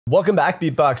Welcome back,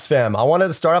 Beatbox fam. I wanted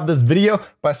to start off this video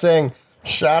by saying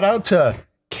shout out to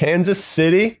Kansas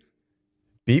City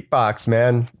Beatbox,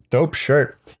 man. Dope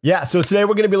shirt. Yeah, so today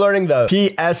we're going to be learning the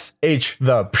PSH,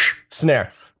 the Psh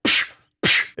snare. Psh,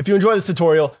 psh. If you enjoy this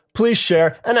tutorial, please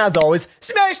share, and as always,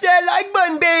 smash that like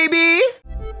button, baby!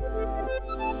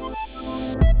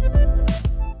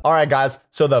 Alright guys,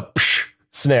 so the Psh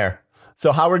snare.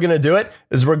 So how we're going to do it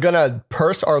is we're going to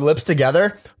purse our lips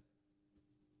together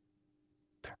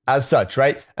as such,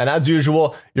 right? And as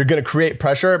usual, you're going to create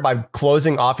pressure by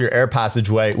closing off your air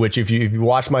passageway, which if you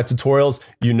watch my tutorials,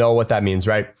 you know what that means,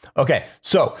 right? Okay,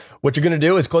 so what you're going to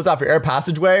do is close off your air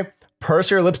passageway, purse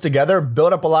your lips together,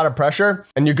 build up a lot of pressure,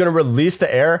 and you're going to release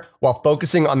the air while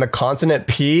focusing on the consonant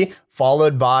P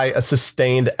followed by a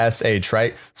sustained SH,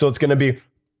 right? So it's going to be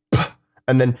P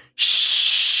and then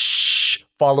shh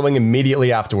following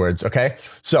immediately afterwards, okay?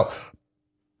 So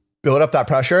build up that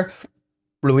pressure,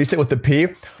 release it with the P,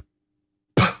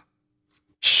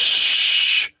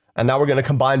 shh, and now we're going to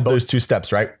combine those two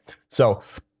steps, right? So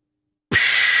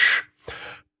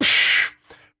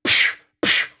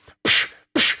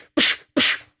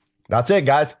that's it,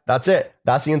 guys. That's it.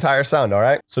 That's the entire sound, all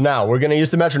right? So now we're going to use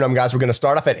the metronome, guys. We're going to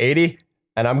start off at 80,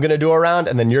 and I'm going to do a round,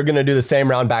 and then you're going to do the same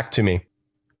round back to me.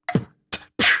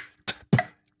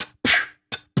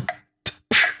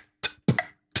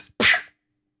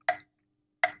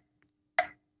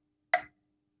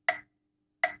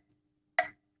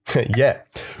 Yeah.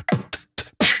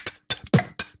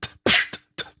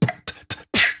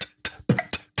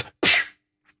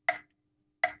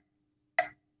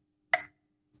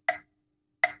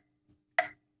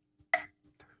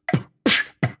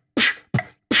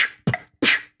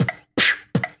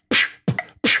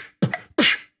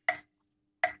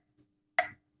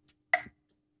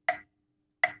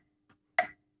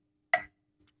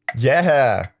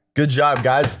 Yeah, good job,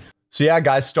 guys. So yeah,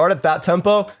 guys, start at that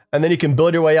tempo and then you can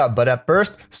build your way up. But at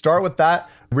first, start with that.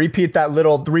 Repeat that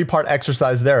little 3-part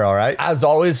exercise there, all right? As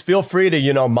always, feel free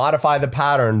to, modify the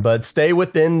pattern, but stay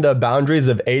within the boundaries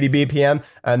of 80 BPM.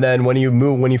 And then when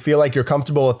you feel like you're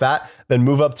comfortable with that, then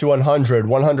move up to 100,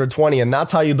 120. And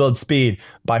that's how you build speed,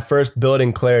 by first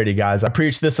building clarity, guys. I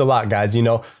preach this a lot, guys.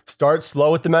 Start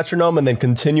slow with the metronome and then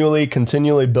continually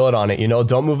build on it.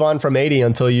 Don't move on from 80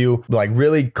 until you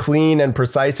really clean and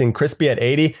precise and crispy at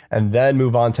 80, and then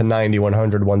move on to 90,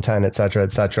 100, 110, etc.,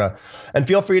 etc. And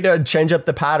feel free to change up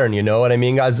the pattern, you know what I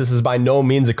mean, guys? This is by no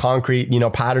means a concrete,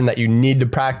 pattern that you need to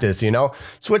practice,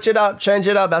 Switch it up, change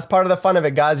it up. That's part of the fun of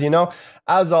it, guys,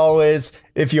 As always,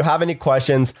 if you have any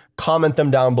questions, comment them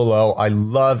down below. I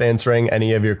love answering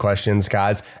any of your questions,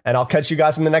 guys. And I'll catch you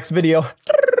guys in the next video.